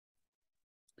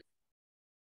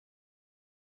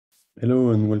Hello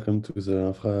and welcome to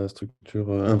the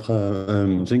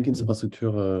Jenkins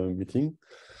infrastructure meeting.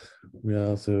 We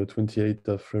are the 28th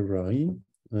of February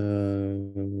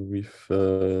with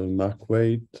Mark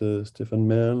Waite, Stefan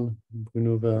Merle,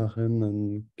 Bruno Verhaeren,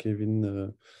 and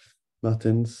Kevin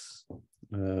Martens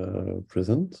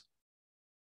present.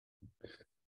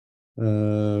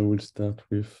 We'll start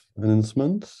with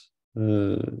announcements.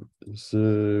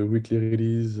 The weekly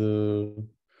release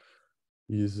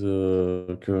is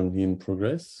currently in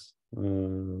progress,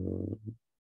 doing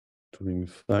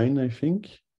fine, I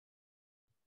think.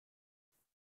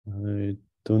 I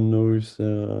don't know if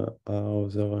there are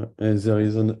there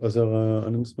is an other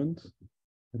announcement.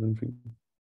 I don't think.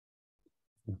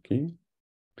 Okay.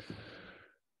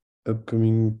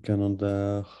 Upcoming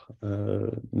calendar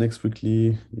next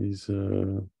weekly is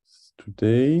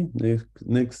today.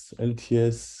 Next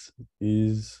LTS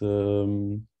is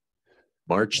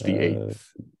March the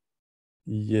 8th.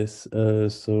 Yes,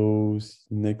 so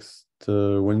next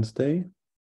Wednesday,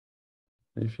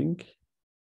 I think.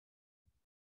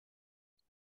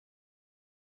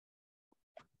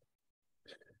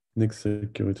 Next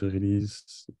security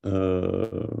release.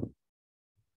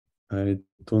 I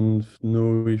don't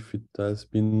know if it has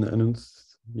been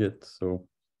announced yet, so.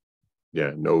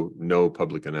 Yeah, no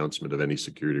public announcement of any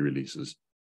security releases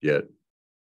yet.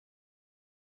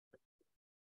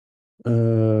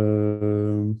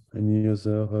 Any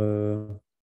other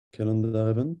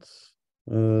calendar events?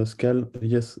 Scale,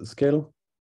 yes, Scale.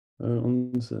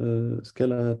 On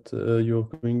Scale at you're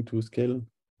going to Scale,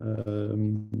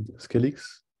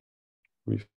 ScaleX.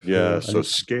 With So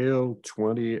Scale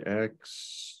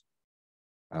 20X,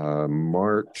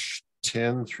 March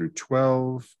 10 through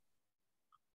 12,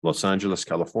 Los Angeles,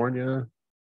 California.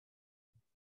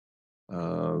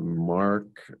 Mark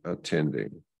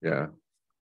attending. Yeah,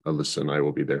 Alyssa and I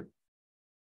will be there.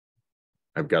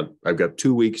 I've got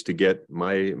 2 weeks to get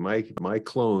my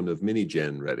clone of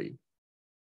Minigen ready.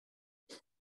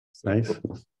 Nice.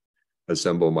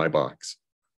 Assemble my box.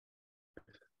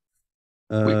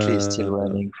 Weekly is still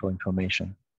running for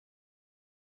information.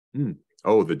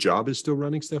 Oh, the job is still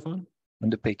running, Stefan? On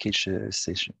the package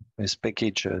stage.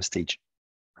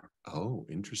 Oh,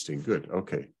 interesting. Good.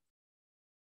 Okay.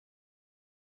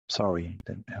 Sorry,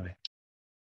 didn't have it.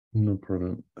 No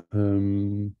problem.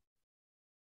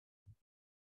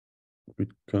 We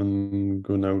can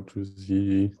go now to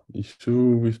the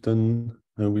issue we've done.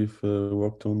 We've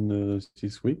worked on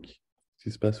this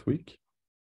past week.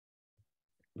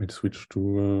 Let's switch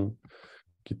to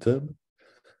GitHub.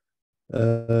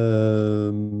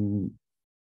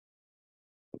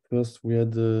 First, we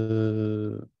had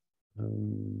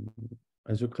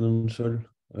Azure Credential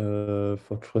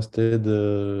for trusted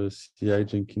CI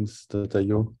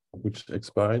Jenkins.io, which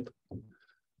expired.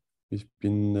 We've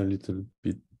been a little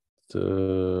bit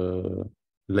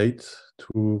late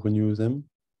to renew them.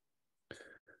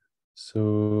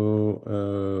 So,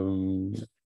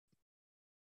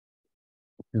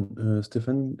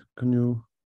 Stefan, can you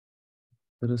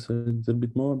tell us a little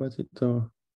bit more about it?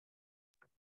 Or?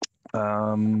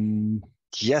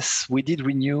 Yes, we did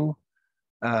renew.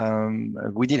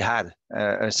 We did had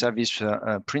a service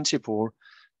principal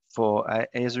for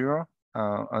Azure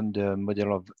on the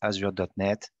model of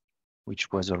Azure.net,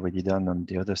 which was already done on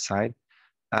the other side.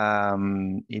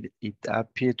 It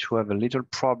appeared to have a little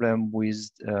problem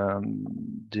with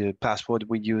the password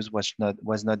we used was not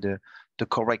the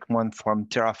correct one from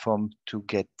Terraform to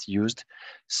get used.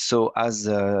 So as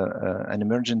an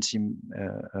emergency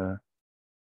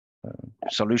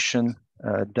solution,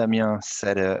 Damien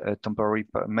set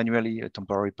manually a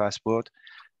temporary password,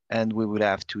 and we would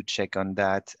have to check on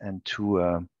that and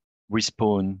to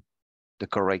respawn the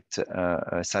correct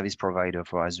service provider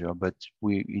for Azure, but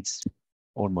it's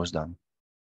almost done.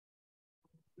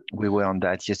 We were on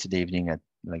that yesterday evening at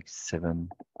like 7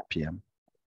 p.m.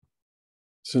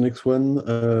 So next one,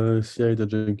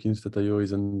 ci.jenkins.io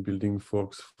is in building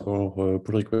forks for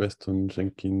pull request on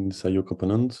Jenkins.io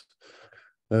components.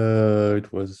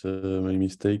 It was my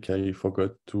mistake. I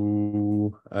forgot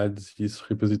to add this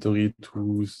repository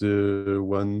to the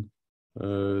one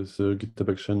the GitHub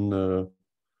action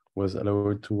was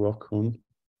allowed to work on.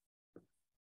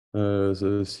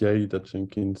 The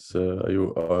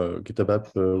ci.jenkins.io GitHub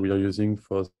app we are using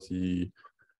for the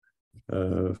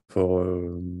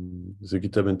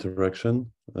GitHub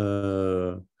interaction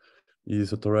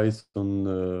is authorized on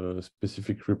a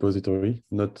specific repository,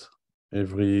 not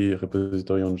every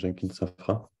repository on Jenkins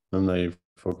Infra, and I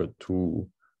forgot to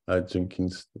add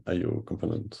Jenkins.io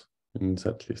component in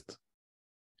that list.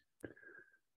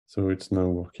 So it's now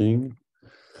working.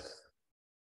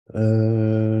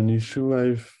 An issue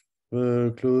I've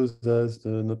closed as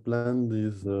not planned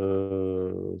is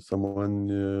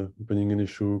someone opening an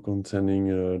issue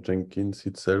concerning Jenkins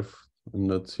itself and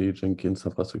not the Jenkins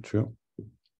infrastructure.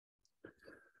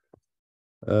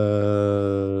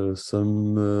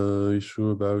 Some issue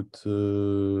about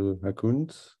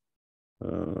accounts,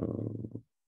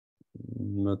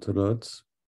 not a lot.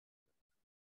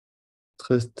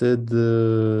 Trusted,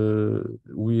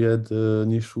 we had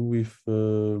an issue with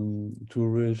to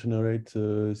regenerate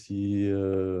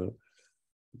the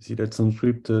Let's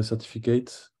Encrypt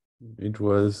certificate. It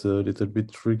was a little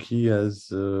bit tricky as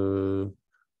Damien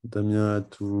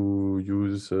had to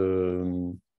use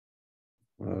to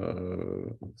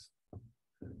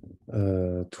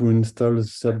install the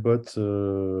Chatbot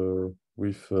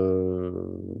with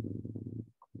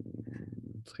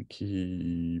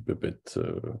tricky Puppet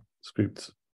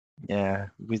scripts. Yeah,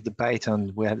 with the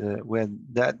Python, we had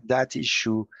that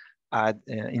issue had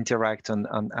interact on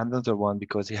another one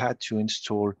because he had to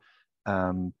install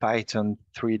Python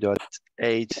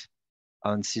 3.8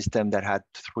 on system that had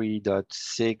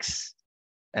 3.6,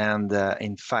 and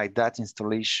in fact that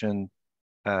installation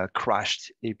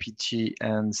crashed APT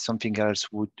and something else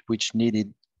which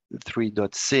needed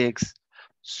 3.6.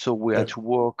 So we had to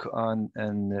work on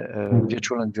a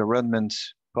virtual environment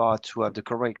part to have the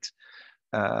correct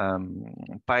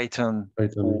Python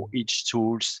for each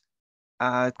tools.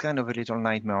 Kind of a little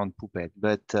nightmare on Puppet,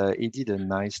 but he did a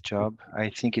nice job. I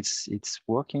think it's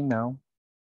working now.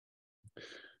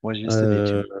 Was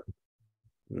yesterday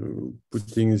too.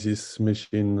 Putting this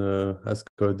machine as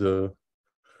code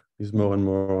is more and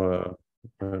more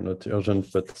not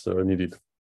urgent but needed.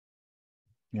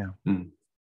 Yeah.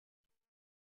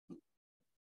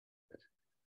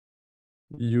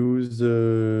 Use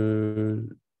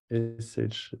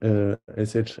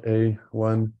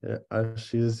SHA1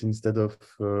 hashes instead of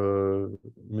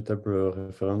mutable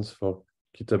reference for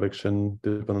GitHub action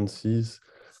dependencies.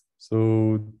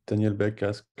 So Daniel Beck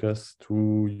asked us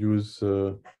to use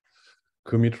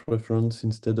commit reference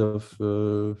instead of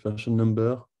version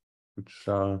number, which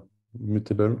are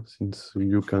mutable since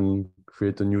you can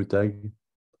create a new tag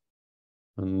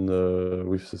and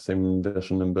with the same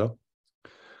version number.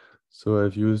 So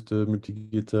I've used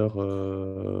Multigator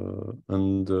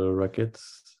and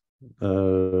Rackets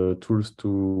tools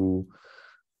to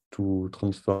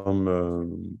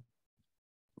transform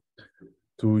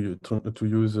to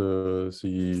use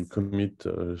the commit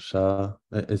SHA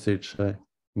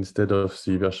instead of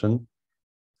the version,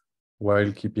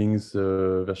 while keeping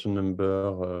the version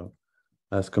number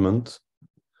as comment.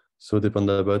 So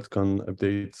Dependabot can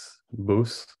update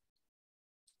both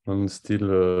and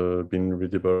still being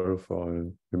readable for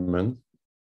a human.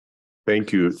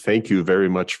 Thank you very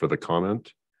much for the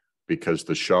comment, because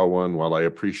the SHA one, while I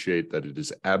appreciate that it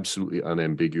is absolutely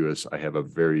unambiguous, I have a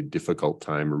very difficult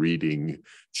time reading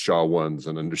SHA ones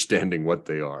and understanding what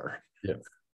they are. Yeah.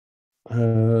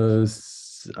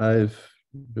 I've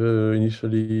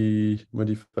initially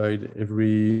modified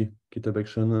every GitHub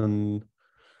action and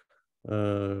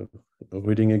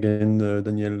reading again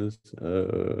Daniel's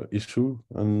issue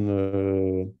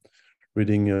and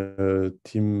reading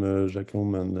Tim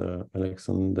Jacomb and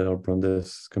Alexander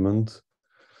Brandes' comment.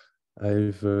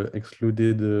 I've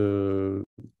excluded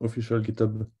official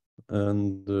GitHub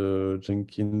and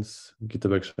Jenkins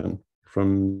GitHub action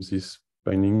from this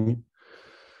binding,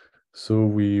 so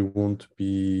we won't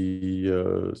be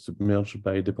submerged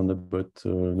by Dependabot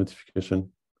notification,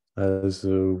 as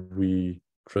we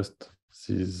trust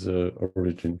this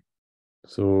origin.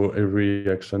 So every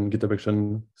action, GitHub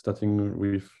action, starting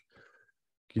with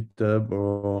GitHub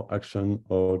or action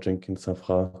or Jenkins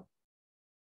Infra,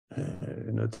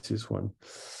 not this one.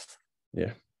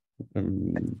 Yeah,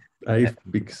 I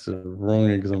picked the wrong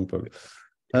example.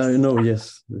 No,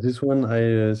 yes, this one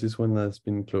has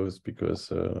been closed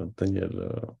because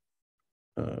Daniel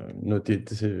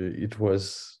noted it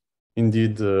was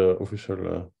indeed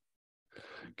official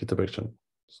GitHub action.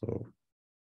 So,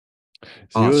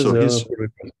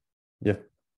 yeah.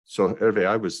 So Hervé,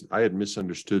 I had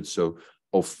misunderstood. So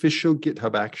official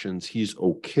GitHub actions, he's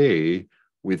okay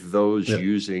with those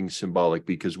using symbolic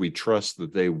because we trust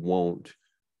that they won't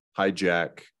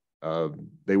hijack.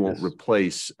 They won't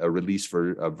replace a release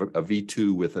for a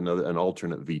V2 with an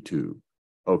alternate V2.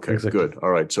 Okay, good.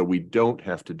 All right. So we don't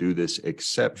have to do this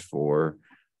except for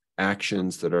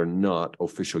actions that are not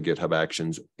official GitHub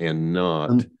actions and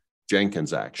not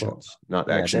Jenkins actions, not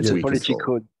actions we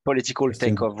control. Political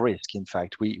take of risk. In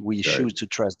fact, we choose to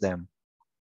trust them.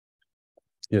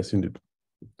 Yes, indeed.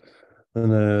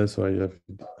 And so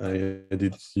I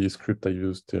edit the script I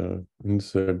used in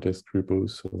the desk repo,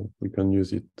 so we can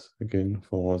use it again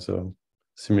for other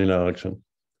similar action.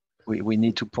 We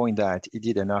need to point that he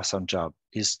did an awesome job.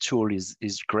 His tool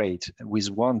is great. With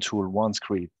one tool, one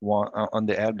script, one on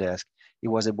the help desk, he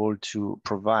was able to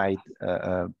provide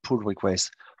pull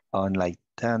requests on like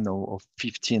 10 or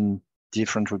 15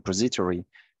 different repository,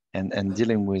 and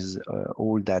dealing with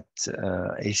all that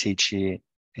SHA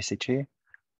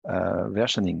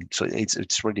versioning. So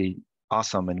it's really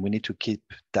awesome, and we need to keep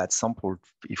that sample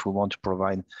if we want to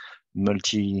provide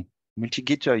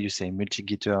multi-gitter, you say,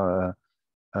 multi-gitter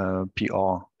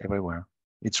PR everywhere.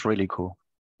 It's really cool.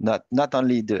 Not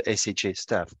only the SHA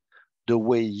stuff, the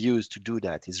way used to do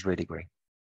that is really great.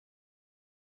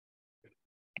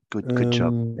 Good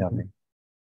job.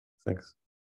 Thanks.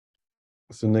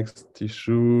 The next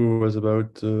issue was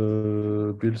about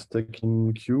build stack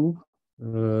in queue.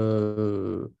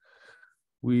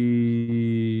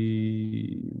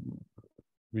 We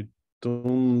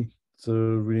don't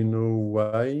really know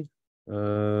why.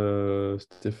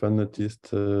 Stefan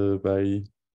noticed by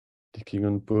clicking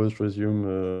on pause,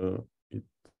 resume, it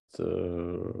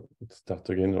starts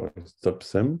again or it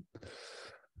stops them.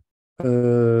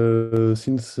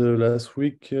 Since last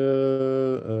week,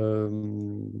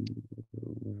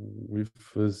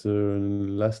 with the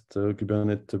last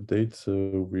Kubernetes update,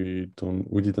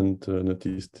 we didn't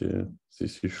notice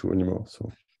this issue anymore.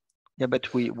 So yeah,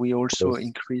 but we also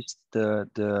increased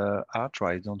the hard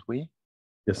drive, don't we?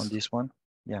 Yes. On this one,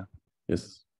 yeah.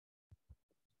 Yes.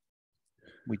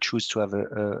 We choose to have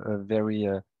a very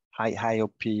high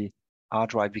OP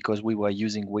hard drive because we were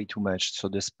using way too much. So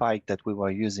the spike that we were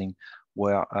using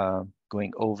were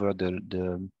going over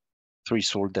the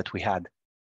threshold that we had.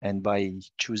 And by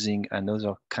choosing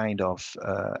another kind of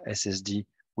SSD,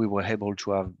 we were able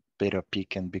to have better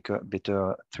peak and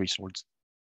better thresholds.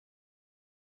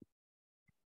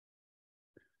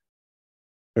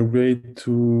 Upgrade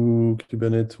to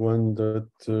Kubernetes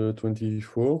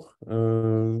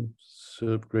 1.24.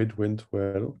 The upgrade went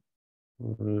well.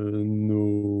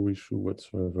 No issue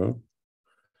whatsoever.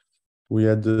 We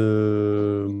had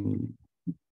there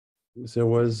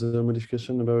was a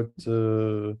modification about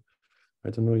I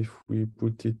don't know if we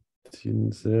put it in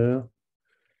there.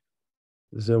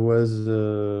 There was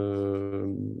a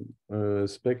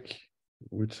spec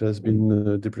which has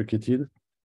been deprecated,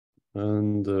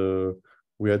 and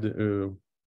we had until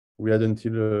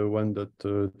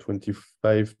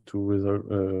 1.25 to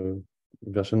resolve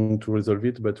version to resolve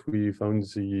it, but we found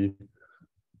the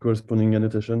corresponding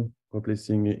annotation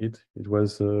replacing it. It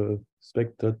was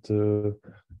spec.load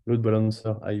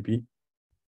balancer IP,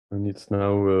 and it's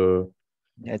now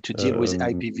yeah, to deal with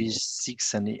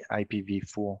IPv6 and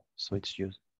IPv4, so it's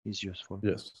useful.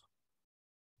 Yes.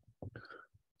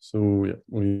 So yeah,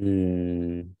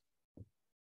 we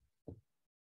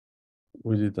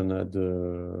didn't have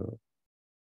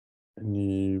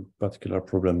any particular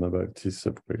problem about this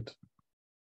upgrade.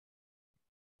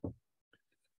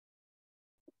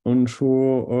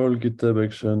 Ensure all GitHub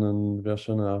action and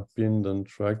version are pinned and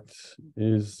tracked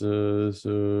is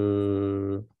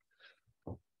the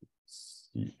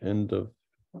end of.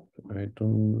 I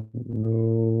don't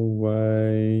know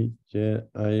why. Yeah,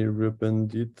 I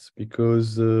reopened it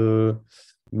because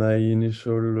my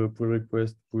initial pull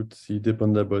request put the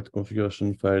depend.bot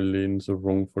configuration file in the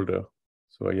wrong folder.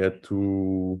 So I had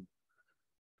to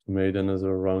make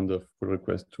another round of pull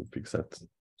requests to fix that,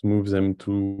 to move them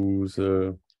to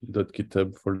the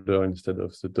 .github folder instead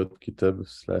of the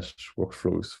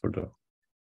 .github/workflows folder.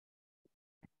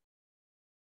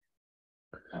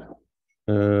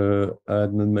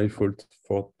 Not my fault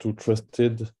for too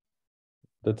trusted.ci.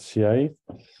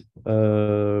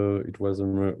 It was a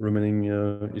remaining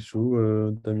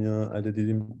issue. Damien added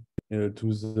him to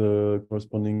the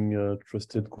corresponding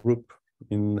trusted group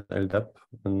in LDAP,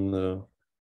 and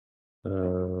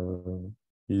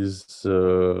his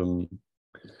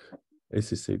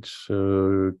SSH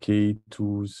key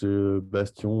to the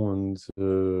bastion and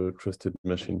the trusted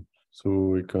machine, so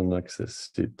we can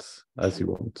access it as he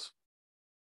wants.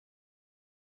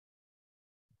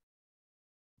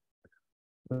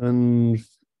 And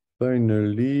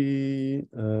finally,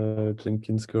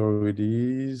 Jenkins core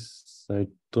release. I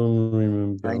don't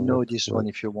remember. I know this one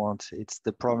if you want. It's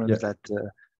the problem that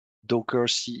Docker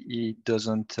CE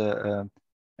doesn't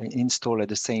install at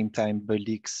the same time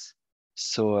BuildX.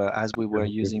 So as we were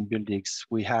using BuildX,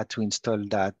 we had to install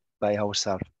that by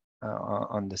ourselves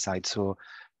on the side. So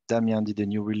Damien did a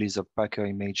new release of Packer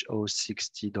image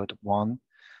 060.1.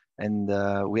 And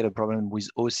we had a problem with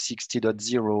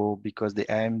 060.0 because the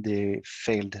AMD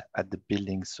failed at the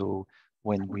building. So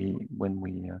when we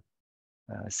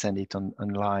send it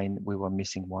online, we were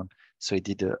missing one. So it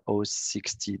did a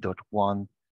 060.1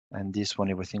 and this one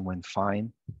everything went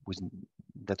fine.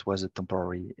 That was a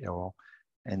temporary error,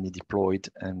 and it deployed,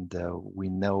 and we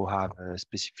now have a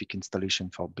specific installation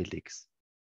for BuildX.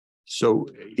 So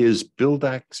is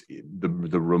BuildX,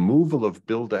 the removal of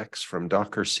BuildX from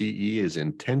Docker CE is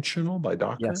intentional by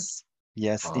Docker? Yes,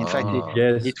 yes. In fact,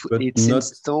 yes, it's not...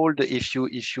 installed if you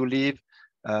leave.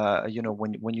 You know,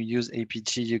 when you use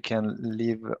apt, you can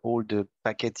leave all the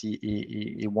packet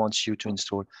he wants you to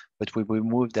install, but we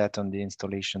remove that on the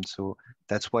installation, so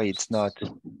that's why it's not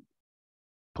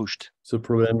pushed. The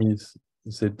problem is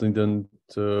they didn't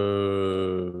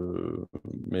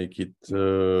make it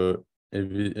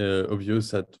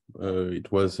obvious that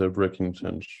it was a breaking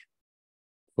change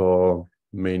for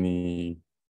many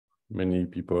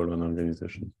people and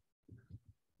organizations.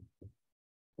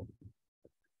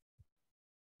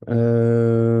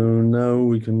 Now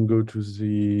we can go to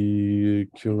the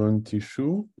current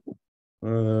issue.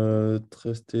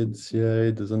 Trusted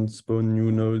CI doesn't spawn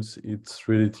new nodes. It's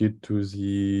related to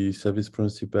the service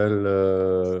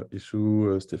principal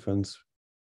issue Stefan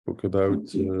spoke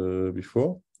about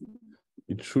before.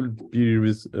 It should be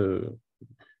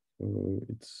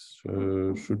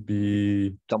should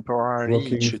be Temporarily,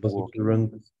 working it should work.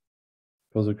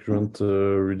 For the current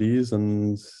release,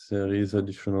 and there is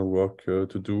additional work to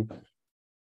do.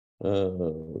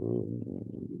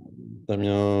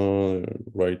 Damien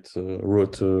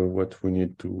wrote what we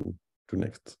need to do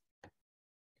next.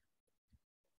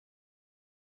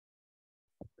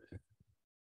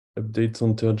 Updates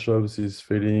on third jobs is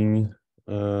failing.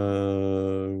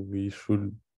 We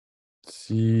should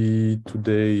see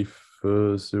today if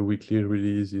the weekly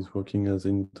release is working as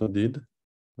intended,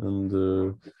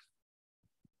 and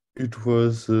it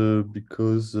was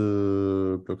because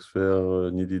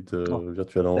Blocksphere needed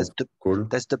virtual call.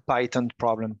 That's the Python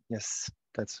problem. Yes,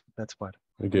 that's what.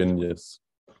 Again, yes.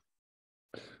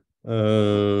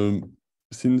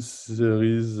 Since there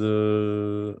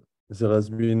has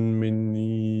been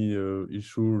many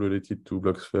issues related to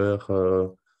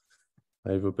Blocksphere,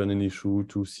 I've opened an issue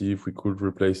to see if we could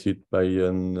replace it by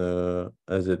an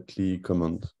AZLI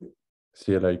command,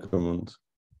 CLI command.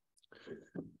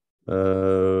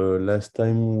 Last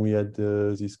time we had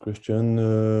this question,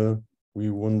 we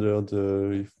wondered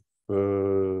if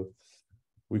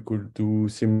we could do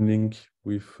symlink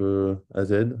with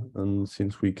AZ, and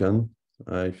since we can,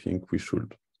 I think we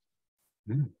should.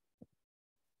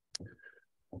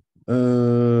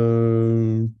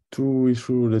 Two issues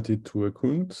related to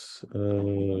accounts.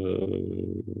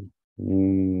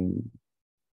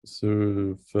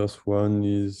 The first one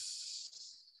is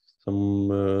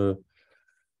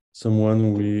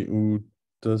someone who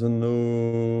doesn't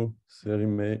know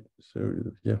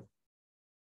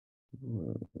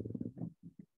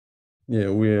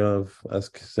we have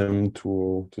asked them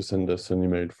to send us an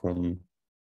email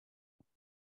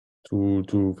we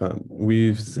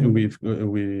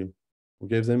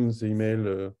gave them the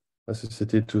email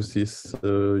associated to this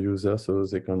user so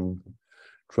they can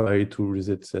try to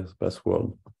reset their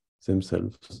password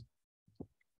themselves.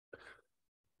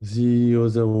 The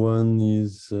other one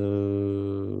is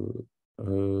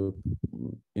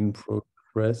in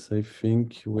progress. I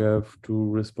think we have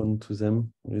to respond to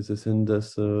them. They send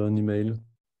us an email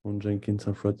on Jenkins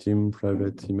Infra team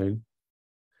private email.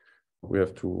 We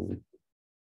have to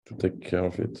take care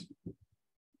of it.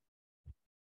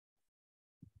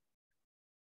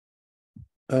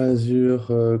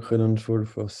 Azure credential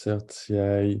for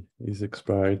CertCI is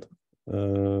expired.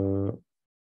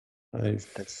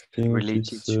 That's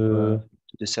related to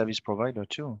the service provider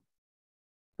too.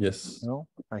 Yes. No,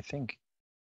 I think.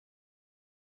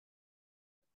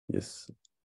 Yes.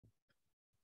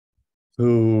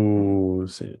 So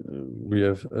we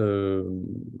have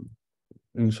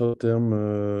in short term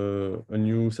a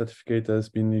new certificate has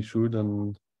been issued,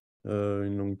 and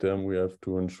in long term we have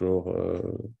to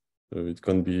ensure it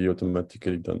can be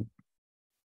automatically done.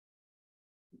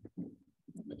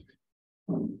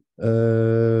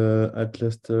 At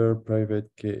Leicester private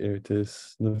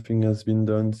KRTS, nothing has been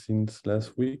done since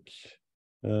last week.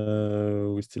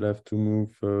 We still have to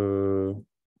move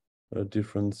a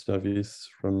different service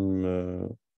from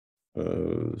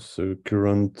the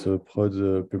current prod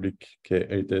public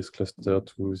KRTS cluster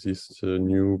to this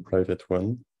new private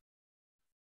one.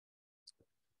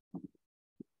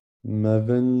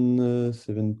 Maven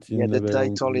 17. Yeah, the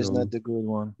title is not the good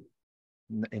one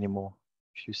anymore.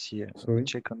 If you see,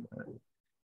 check on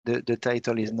the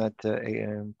title is not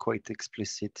quite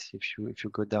explicit. If you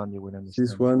go down, you will understand.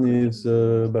 This one is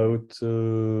about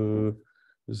the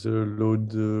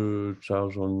load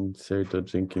charge on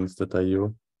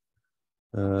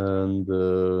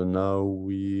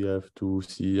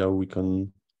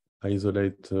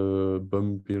isolate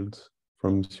bomb builds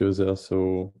from the other,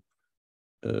 so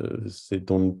they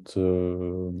don't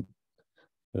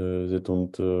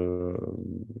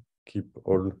keep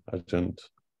all agents.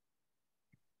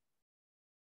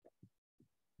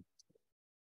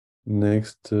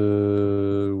 Next,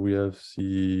 we have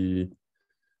the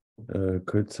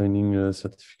code signing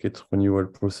certificate renewal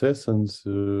process and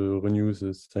renew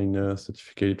the signer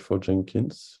certificate for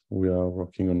Jenkins. We are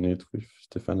working on it with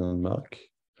Stefan and Mark.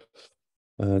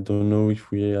 I don't know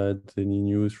if we had any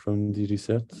news from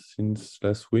DigiCert since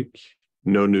last week.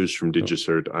 No news from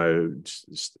DigiCert.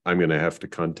 I'm going to have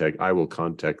to I will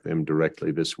contact them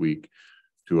directly this week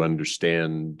to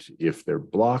understand if they're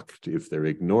blocked, if they're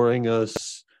ignoring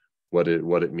us, what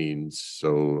it means.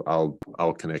 So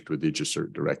I'll connect with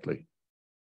DigiCert directly.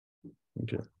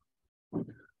 Okay.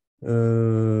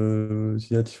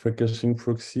 The Artifact caching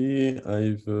proxy,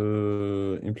 I've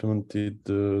implemented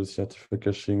the Artifact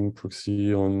caching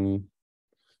proxy on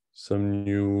some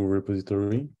new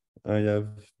repository. I have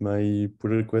my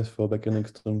pull request for backend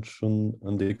extension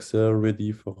and Excel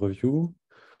ready for review.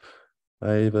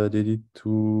 I've added it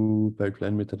to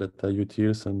pipeline metadata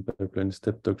utils and pipeline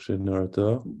step doc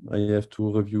generator. I have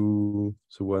to review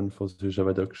the one for the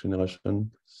Java doc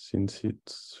generation since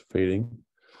it's failing.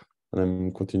 And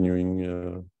I'm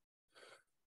continuing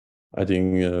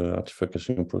adding artifact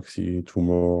caching proxy to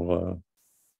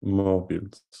more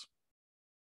builds.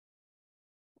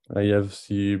 I have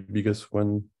the biggest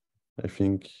one, I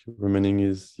think, remaining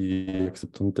is the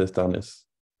acceptance test harness.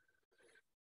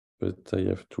 But I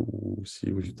have to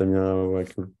see with Damien how I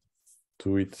could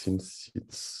do it since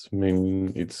it's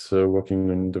working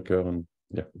on Docker and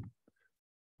yeah,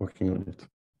 working on it.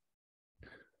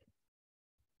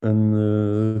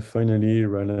 And finally,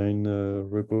 Raline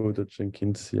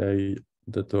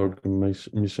repo.jenkinsci.org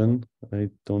mission. I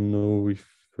don't know if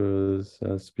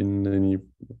there's been any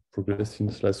progress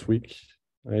since last week.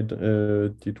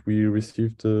 Did we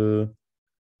receive the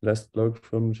last log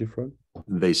from JFrog?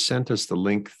 They sent us the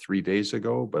link 3 days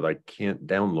ago, but I can't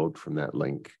download from that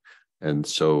link. And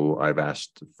so I've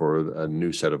asked for a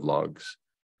new set of logs.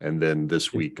 And then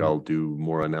this week I'll do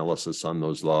more analysis on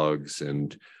those logs.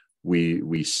 And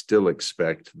we still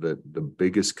expect that the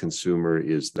biggest consumer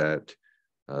is that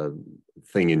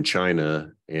thing in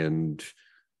China. And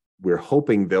we're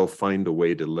hoping they'll find a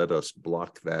way to let us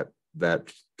block that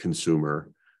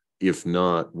consumer. If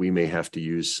not, we may have to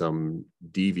use some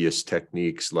devious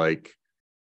techniques like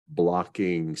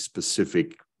blocking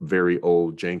specific very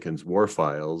old Jenkins war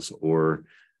files or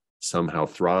somehow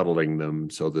throttling them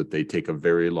so that they take a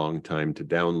very long time to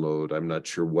download. I'm not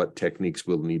sure what techniques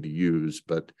we'll need to use,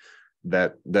 but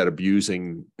that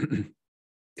abusing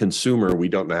consumer, we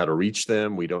don't know how to reach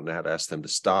them. We don't know how to ask them to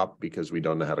stop because we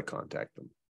don't know how to contact them.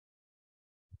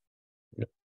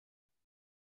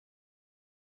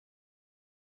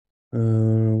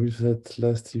 With that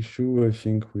last issue, I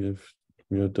think we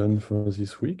are done for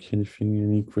this week.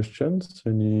 Any questions?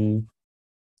 In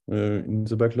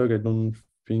the backlog, I don't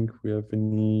think we have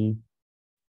any.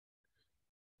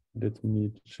 Let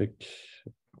me check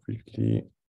quickly.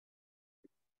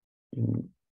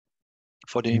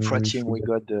 For the infra team, we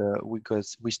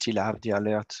still have the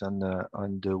alerts on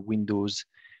the Windows.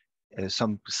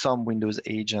 Some Windows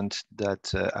agent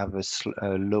that have a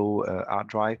low hard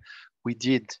drive. We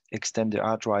did extend the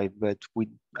hard drive, but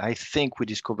I think we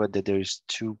discovered that there is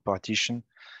 2 partitions.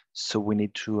 So we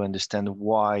need to understand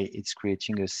why it's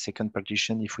creating a second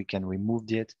partition, if we can remove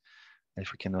it,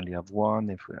 if we can only have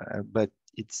one, but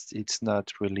it's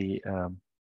not really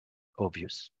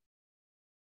obvious.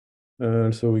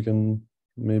 So we can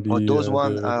maybe. Those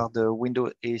ones are the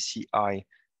Windows ACI.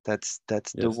 That's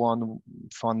yes. The one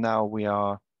for now we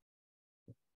have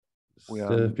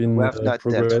not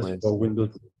progress for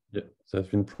Windows. Yeah, there's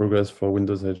been progress for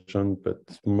Windows agent, but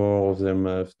more of them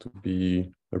have to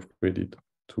be upgraded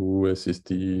to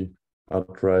SSD,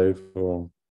 hard drive, or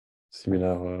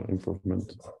similar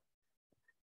improvement.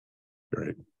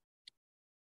 Great.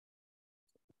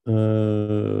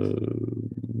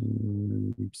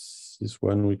 This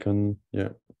one we can,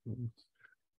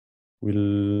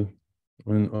 we'll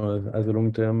as a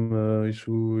long-term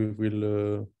issue,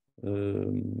 we'll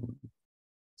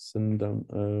send down.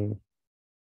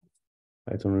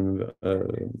 I don't remember.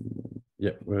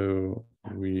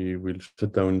 We will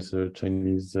shut down the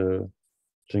Chinese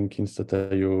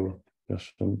Jenkins.io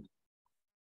version.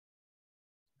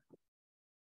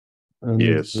 And,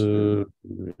 yes.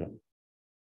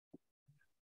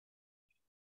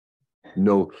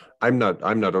 No, I'm not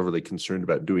overly concerned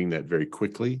about doing that very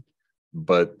quickly,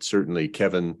 but certainly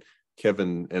Kevin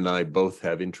Kevin and I both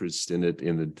have interest in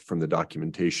it from the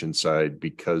documentation side,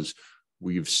 because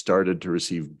we've started to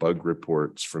receive bug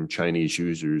reports from Chinese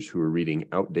users who are reading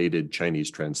outdated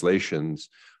Chinese translations,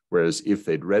 whereas if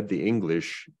they'd read the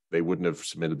English, they wouldn't have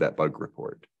submitted that bug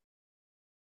report.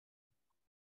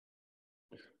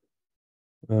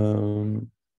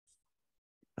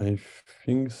 I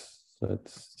think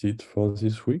that's it for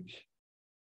this week.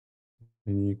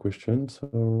 Any questions?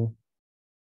 Or...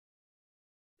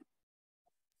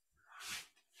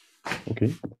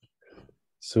 Okay.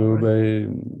 So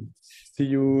see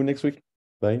you next week.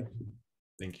 Bye.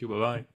 Thank you. Bye-bye.